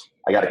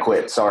I got to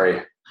quit.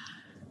 Sorry."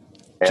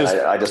 And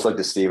I just looked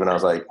at Steve, and I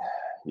was like,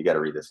 "You got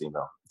to read this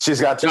email." She's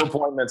got 2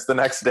 appointments the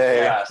next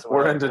day. Yeah, so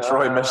we're in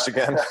Detroit,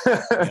 Michigan.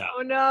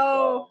 Oh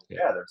no!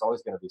 Yeah, there's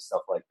always going to be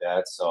stuff like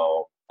that.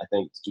 So I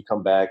think, did you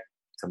come back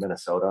to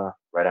Minnesota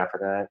right after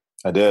that?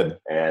 I did,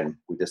 and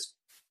we just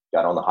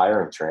got on the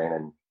hiring train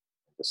and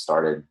just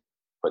started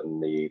putting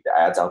the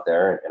ads out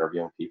there and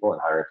interviewing people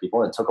and hiring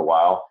people. And it took a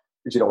while,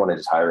 because you don't want to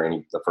just hire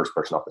the first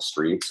person off the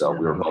street. So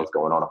we were both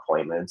going on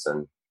appointments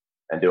and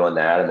doing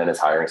that, and then it's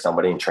hiring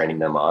somebody and training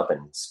them up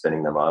and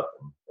spinning them up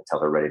until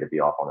they're ready to be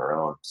off on their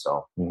own.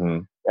 So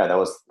that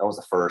was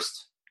the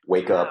first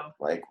wake up.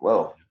 Like,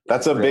 whoa.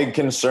 That's a big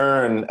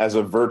concern as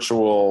a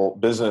virtual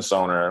business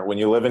owner. When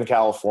you live in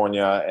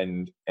California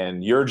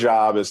and your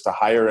job is to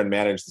hire and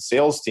manage the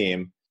sales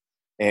team,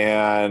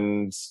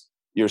 and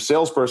your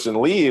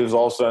salesperson leaves,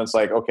 all of a sudden it's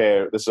like,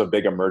 okay, this is a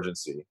big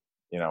emergency.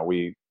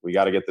 We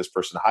got to get this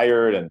person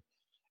hired. And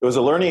it was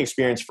a learning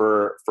experience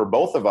for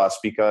both of us,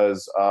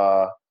 because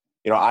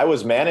I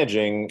was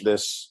managing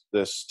this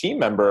team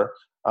member,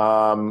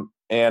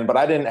 but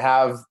I didn't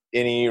have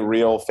any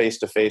real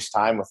face-to-face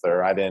time with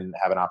her. I didn't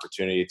have an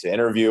opportunity to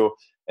interview.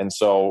 And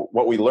so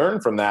what we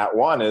learned from that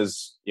one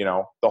is,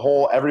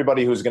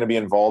 everybody who's going to be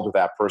involved with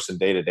that person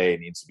day to day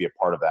needs to be a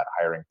part of that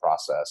hiring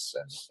process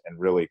and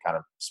really kind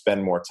of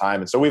spend more time.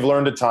 And so we've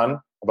learned a ton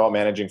about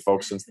managing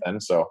folks since then.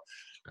 So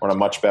we're in a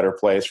much better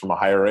place from a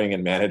hiring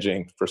and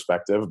managing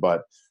perspective,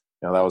 but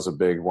that was a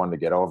big one to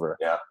get over.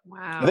 Yeah.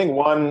 Wow. I think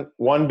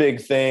one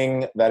big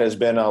thing that has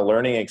been a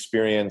learning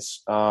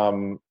experience,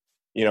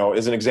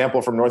 is an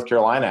example from North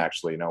Carolina.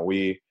 Actually,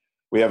 we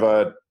have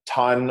a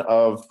ton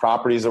of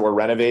properties that we're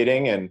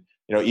renovating, and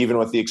even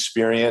with the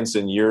experience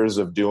and years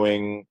of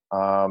doing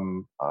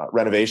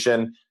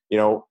renovation,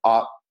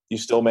 you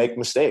still make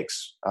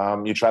mistakes.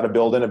 You try to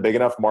build in a big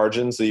enough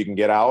margin so you can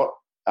get out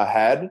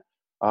ahead.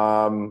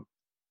 But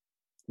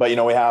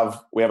we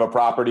have a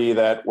property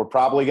that we're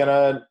probably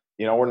gonna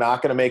we're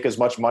not going to make as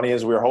much money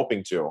as we were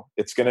hoping to.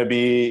 It's going to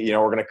be,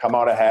 we're going to come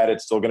out ahead.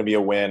 It's still going to be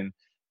a win.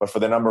 But for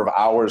the number of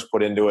hours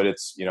put into it,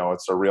 it's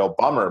a real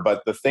bummer.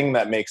 But the thing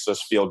that makes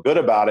us feel good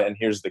about it, and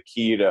here's the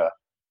key to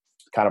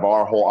kind of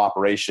our whole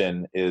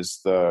operation,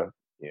 is the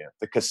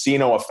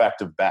casino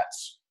effect of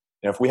bets.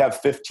 If we have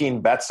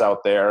 15 bets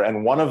out there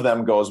and one of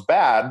them goes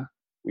bad,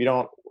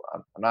 I'm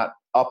not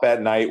up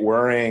at night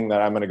worrying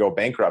that I'm going to go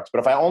bankrupt. But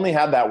if I only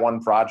had that one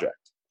project,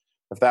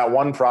 if that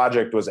one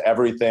project was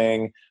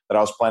everything that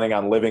I was planning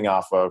on living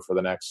off of for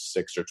the next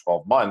 6 or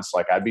 12 months,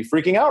 like, I'd be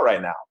freaking out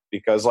right now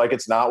because, like,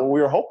 it's not what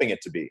we were hoping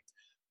it to be.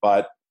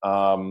 But,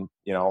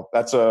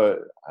 that's a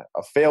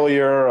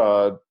failure,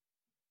 a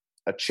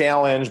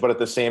challenge, but at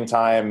the same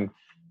time,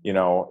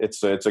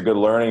 it's a good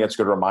learning. It's a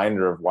good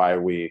reminder of why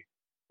we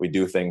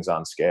do things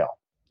on scale.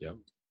 Yeah.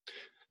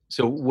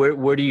 So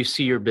where do you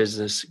see your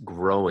business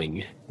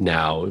growing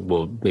now?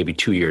 Well, maybe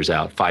 2 years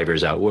out, 5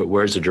 years out,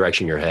 where's the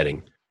direction you're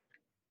heading?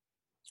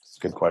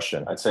 Good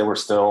question. I'd say we're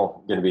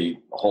still going to be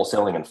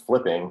wholesaling and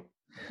flipping.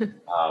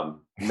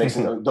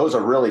 Those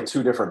are really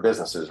two different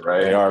businesses,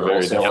 right? They are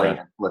very different.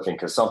 And flipping,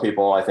 because some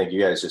people, I think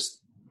you guys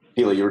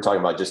Hila, you were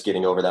talking about just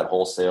getting over that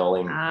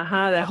wholesaling.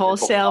 The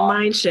wholesale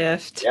mind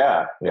shift.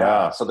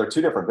 Yeah. So they're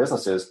two different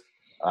businesses,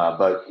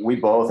 but we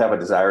both have a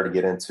desire to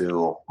get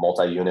into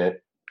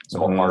multi-unit,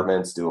 some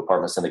apartments, do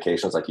apartment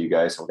syndications like you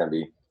guys. We're going to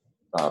be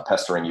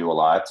pestering you a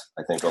lot,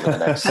 I think, over the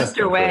next.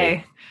 Pester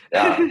away.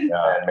 And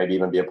maybe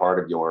even be a part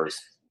of yours.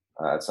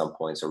 At some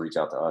point, so reach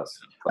out to us.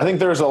 I think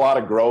there's a lot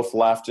of growth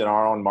left in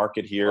our own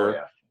market here. Oh,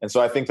 yeah. And so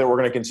I think that we're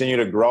going to continue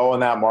to grow in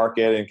that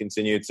market and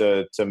continue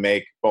to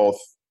make both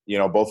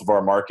of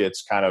our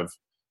markets kind of,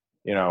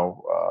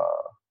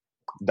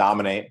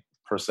 dominate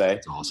per se.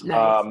 That's awesome.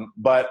 Nice.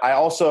 But I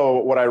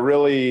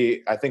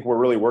think we're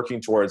really working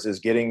towards is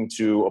getting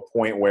to a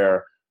point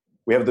where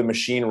we have the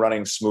machine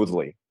running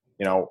smoothly.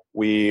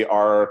 We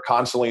are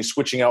constantly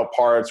switching out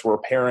parts. We're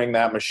repairing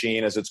that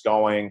machine as it's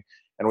going.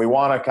 And we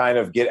want to kind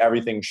of get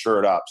everything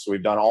shored up. So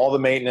we've done all the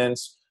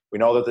maintenance. We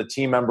know that the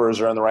team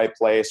members are in the right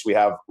place. We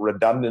have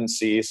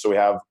redundancy. So we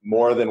have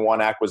more than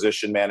one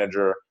acquisition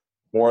manager,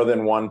 more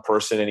than one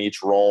person in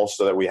each role,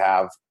 so that we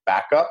have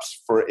backups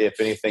for if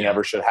anything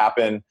ever should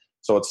happen.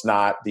 So it's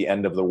not the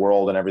end of the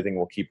world and everything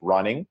will keep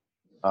running.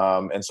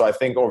 And so I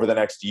think over the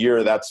next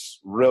year, that's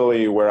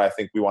really where I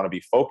think we want to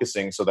be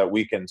focusing, so that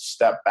we can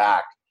step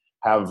back,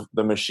 have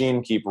the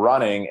machine keep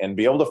running, and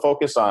be able to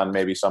focus on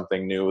maybe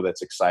something new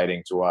that's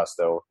exciting to us,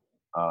 though,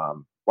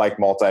 like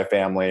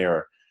multifamily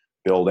or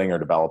building or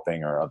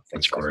developing or other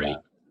things. That's great. Like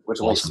that. Which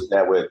we see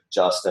that with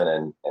Justin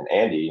and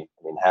Andy.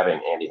 I mean,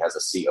 having Andy has a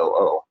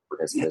COO for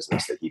his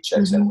business that he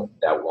checks in with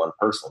that one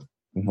person.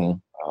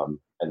 Mm-hmm.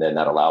 And then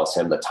that allows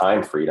him the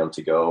time freedom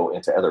to go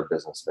into other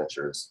business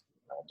ventures,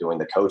 doing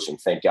the coaching.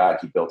 Thank God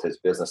he built his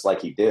business like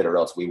he did, or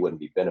else we wouldn't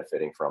be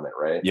benefiting from it,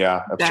 right?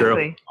 Yeah, that's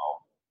Exactly. true.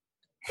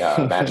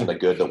 Yeah, imagine the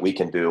good that we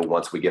can do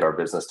once we get our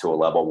business to a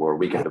level where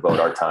we can devote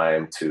our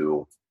time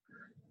to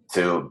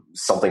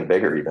something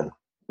bigger even.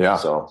 Yeah.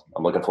 So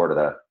I'm looking forward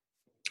to that.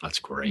 That's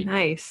great.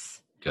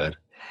 Nice. Good.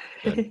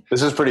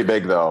 This is pretty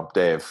big, though,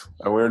 Dave.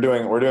 We're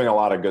doing a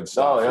lot of good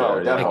stuff. Oh,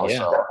 here, definitely.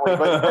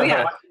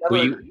 Yeah.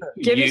 Well,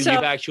 Give yourself-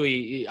 you've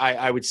actually,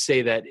 I would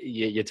say that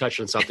you touched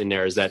on something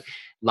there, is that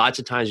lots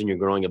of times when you're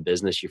growing a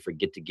business, you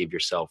forget to give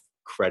yourself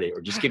credit,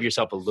 or just give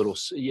yourself a little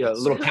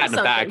pat in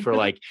the back for,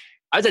 like,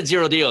 I was at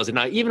 0 deals, and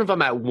now even if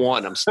I'm at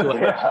 1, I'm still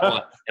at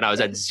 1, and I was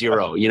at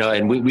 0.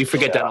 And we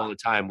forget that all the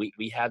time.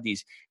 We have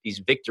these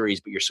victories,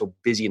 but you're so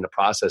busy in the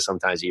process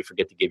sometimes that you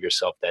forget to give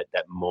yourself that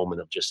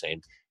moment of just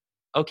saying,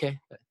 okay,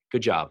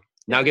 good job.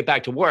 Now get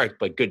back to work,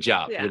 but good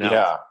job.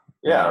 Yeah.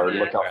 Yeah. Or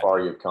look how far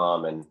you've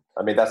come. And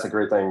I mean, that's the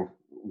great thing.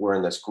 We're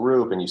in this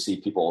group and you see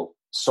people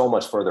so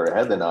much further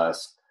ahead than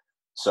us.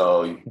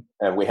 So,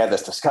 and we had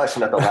this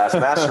discussion at the last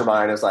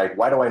mastermind. It's like,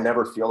 why do I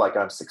never feel like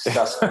I'm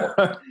successful?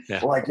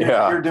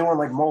 You're doing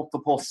like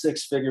multiple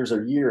 6 figures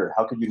a year.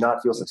 How could you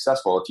not feel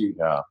successful? If you,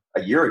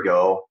 a year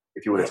ago,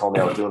 if you would have told me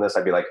I was doing this,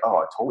 I'd be like, oh,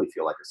 I totally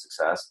feel like a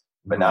success.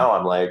 But now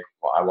I'm like,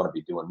 well, I want to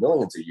be doing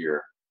millions a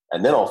year,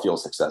 and then I'll feel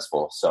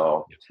successful.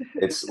 So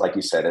it's like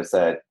you said, it's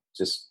that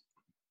just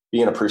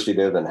being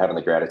appreciative and having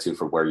the gratitude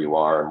for where you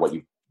are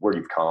and where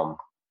you've come.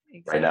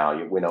 Right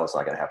now, we know it's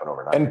not going to happen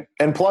overnight.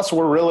 And plus,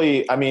 we're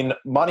really, I mean,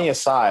 money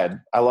aside,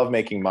 I love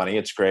making money.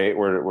 It's great.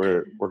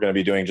 We're going to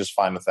be doing just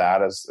fine with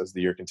that as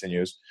the year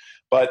continues.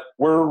 But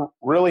we're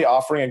really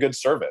offering a good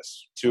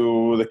service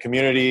to the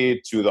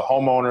community, to the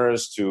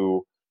homeowners,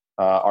 to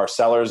our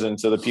sellers, and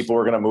to the people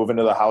who are going to move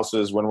into the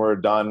houses when we're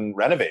done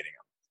renovating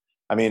them.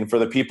 I mean, for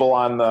the people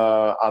on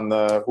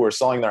the who are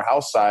selling their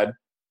house side,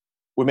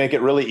 we make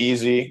it really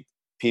easy.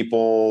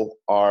 People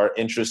are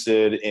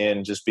interested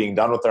in just being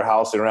done with their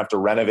house. They don't have to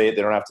renovate.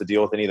 They don't have to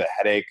deal with any of the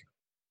headache.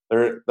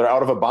 They're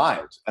out of a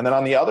bind. And then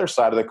on the other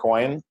side of the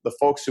coin, the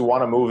folks who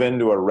want to move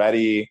into a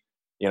ready,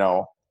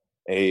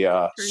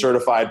 a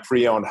certified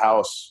pre-owned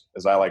house,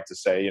 as I like to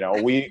say,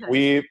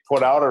 we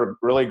put out a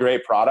really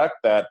great product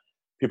that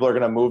people are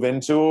going to move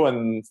into,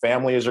 and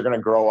families are going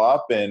to grow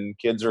up and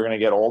kids are going to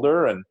get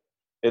older. And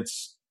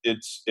it's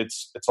it's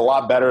a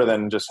lot better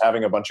than just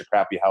having a bunch of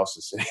crappy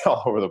houses sitting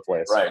all over the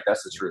place. Right.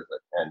 That's the truth.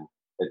 And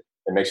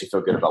it makes you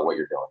feel good about what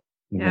you're doing.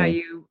 Yeah,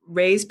 you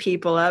raise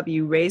people up,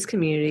 you raise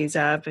communities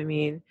up. I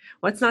mean,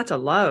 what's not to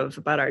love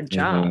about our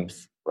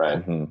jobs?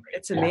 Right.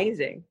 It's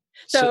amazing.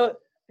 So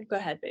go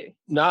ahead, baby.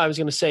 No, I was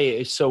going to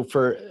say, so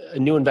for a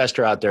new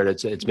investor out there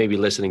that's maybe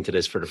listening to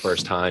this for the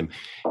first time,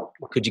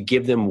 could you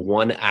give them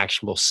one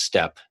actionable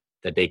step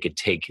that they could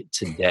take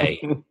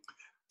today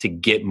to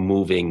get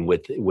moving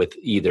with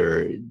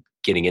either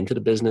getting into the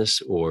business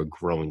or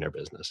growing their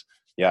business?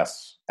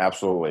 Yes,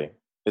 absolutely.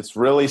 It's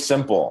really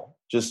simple.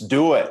 Just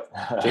do it.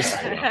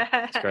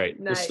 That's great.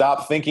 Nice. Just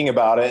stop thinking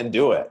about it and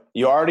do it.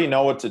 You already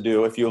know what to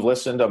do. If you've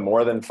listened to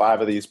more than 5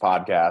 of these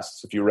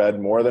podcasts, if you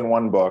read more than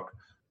one book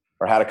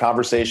or had a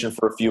conversation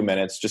for a few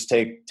minutes, just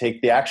take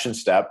the action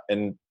step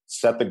and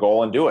set the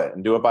goal and do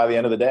it by the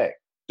end of the day.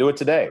 Do it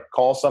today.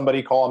 Call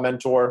somebody, call a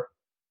mentor,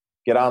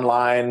 get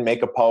online,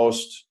 make a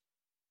post,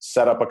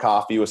 set up a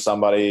coffee with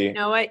somebody. You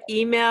know what?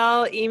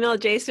 Email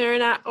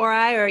Jason or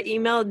I, or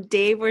email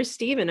Dave or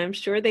Steven. I'm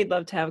sure they'd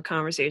love to have a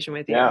conversation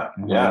with you.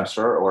 Yeah,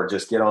 sure. Or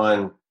just get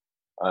on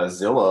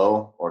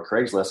Zillow or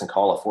Craigslist and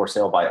call a for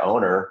sale by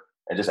owner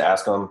and just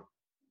ask them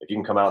if you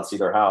can come out and see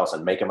their house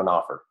and make them an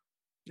offer.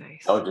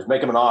 Nice. Just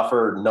make them an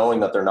offer knowing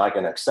that they're not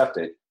going to accept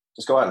it.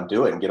 Just go out and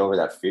do it and get over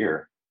that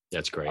fear.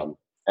 That's great.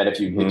 And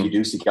if you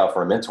do seek out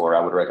for a mentor, I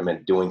would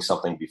recommend doing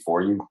something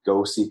before you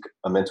go seek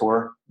a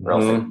mentor, or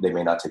else they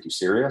may not take you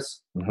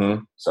serious.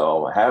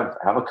 So have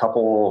a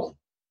couple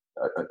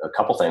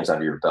things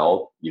under your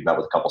belt. You've met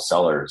with a couple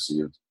sellers,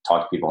 you've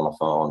talked to people on the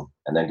phone,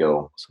 and then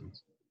go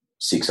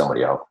seek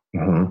somebody out.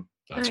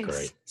 That's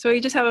great. So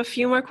we just have a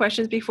few more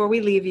questions before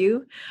we leave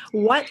you.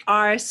 What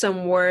are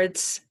some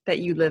words that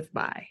you live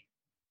by?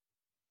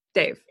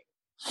 Dave.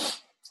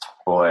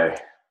 Boy,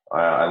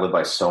 I live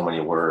by so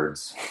many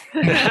words.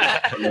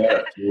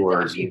 A few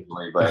words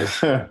usually,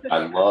 but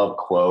I love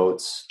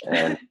quotes.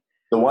 And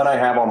the one I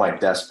have on my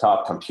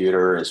desktop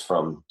computer is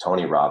from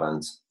Tony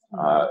Robbins.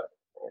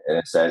 And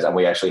it says, and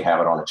we actually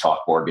have it on a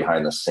chalkboard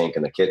behind the sink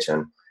in the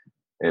kitchen,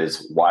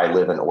 is why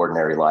live an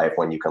ordinary life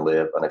when you can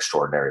live an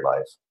extraordinary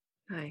life?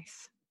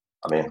 Nice.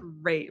 I mean,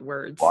 great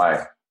words.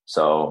 Why?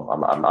 So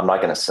I'm not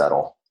going to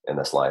settle in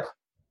this life.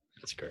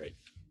 That's great.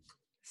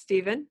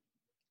 Steven?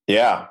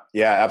 Yeah,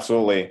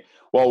 absolutely.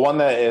 Well, one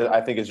that I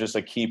think is just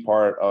a key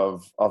part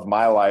of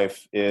my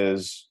life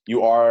is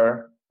you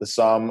are the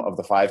sum of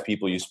the 5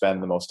 people you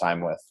spend the most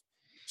time with.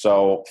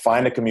 So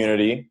find a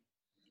community,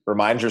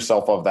 remind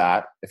yourself of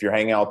that. If you're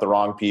hanging out with the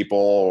wrong people,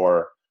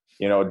 or,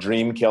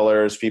 dream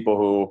killers, people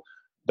who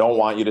don't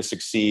want you to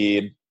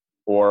succeed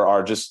or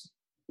are just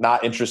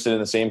not interested in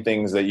the same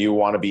things that you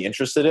want to be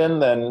interested in,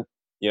 then,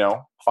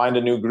 find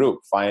a new group,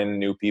 find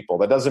new people.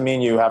 That doesn't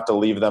mean you have to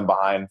leave them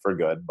behind for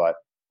good, but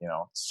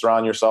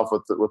surround yourself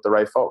with the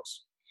right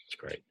folks. That's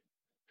great.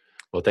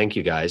 Well, thank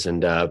you guys.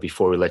 And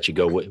before we let you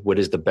go, what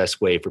is the best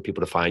way for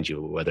people to find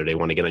you, whether they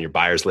want to get on your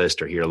buyers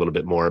list or hear a little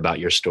bit more about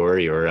your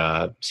story,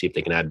 or see if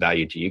they can add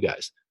value to you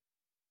guys?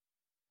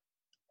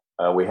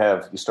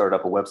 You started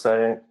up a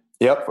website.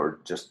 Yep. For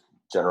just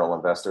general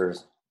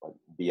investors, like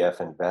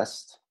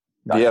BFinvest.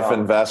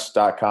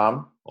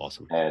 BFinvest.com.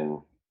 Awesome. And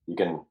you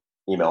can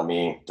email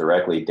me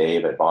directly,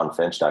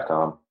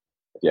 Dave@VonFinch.com.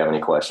 If you have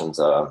any questions,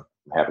 I'm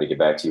happy to get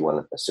back to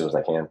you as soon as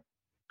I can.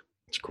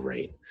 That's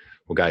great.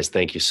 Well, guys,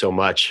 thank you so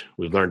much.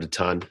 We've learned a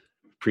ton.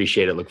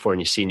 Appreciate it. Look forward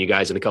to seeing you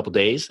guys in a couple of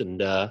days, and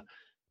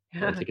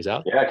take us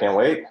out. Yeah, I can't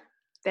wait.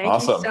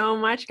 Thank you so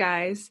much,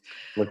 guys.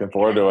 Looking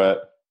forward to it.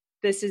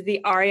 This is the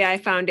REI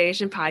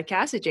Foundation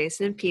podcast with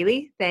Jason and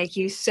Peely. Thank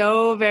you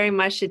so very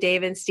much to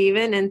Dave and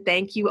Steven, and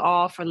thank you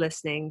all for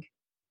listening.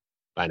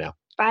 Bye now.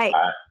 Bye.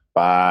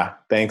 Bye.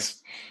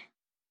 Thanks.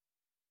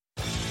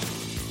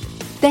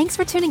 Thanks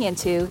for tuning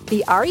into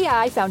the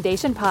REI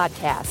Foundation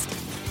podcast.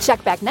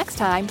 Check back next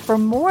time for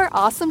more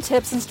awesome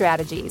tips and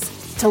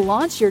strategies to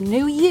launch your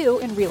new you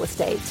in real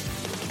estate.